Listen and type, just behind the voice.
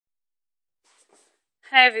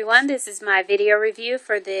Hi everyone, this is my video review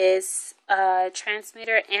for this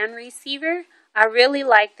transmitter and receiver. I really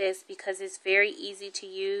like this because it's very easy to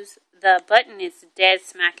use. The button is dead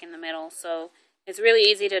smack in the middle, so it's really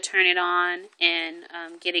easy to turn it on and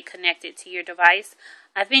get it connected to your device.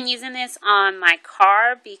 I've been using this on my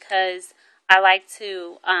car because I like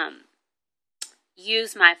to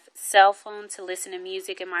use my cell phone to listen to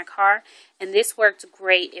music in my car, and this worked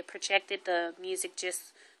great. It projected the music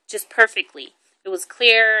just perfectly. It was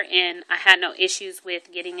clear, and I had no issues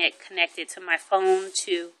with getting it connected to my phone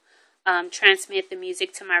to transmit the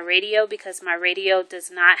music to my radio, because my radio does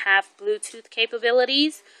not have Bluetooth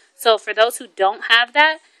capabilities. So for those who don't have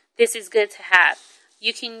that, this is good to have.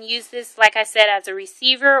 You can use this, like I said, as a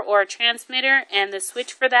receiver or a transmitter, and the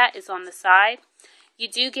switch for that is on the side. You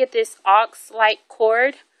do get this aux-like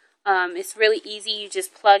cord. It's really easy. You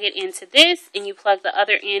just plug it into this, and you plug the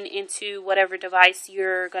other end into whatever device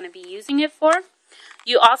you're going to be using it for.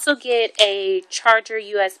 You also get a charger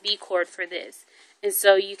USB cord for this, and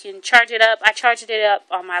so you can charge it up. I charged it up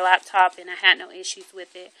on my laptop, and I had no issues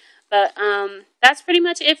with it. But that's pretty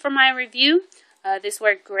much it for my review. This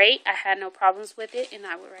worked great. I had no problems with it, and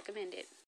I would recommend it.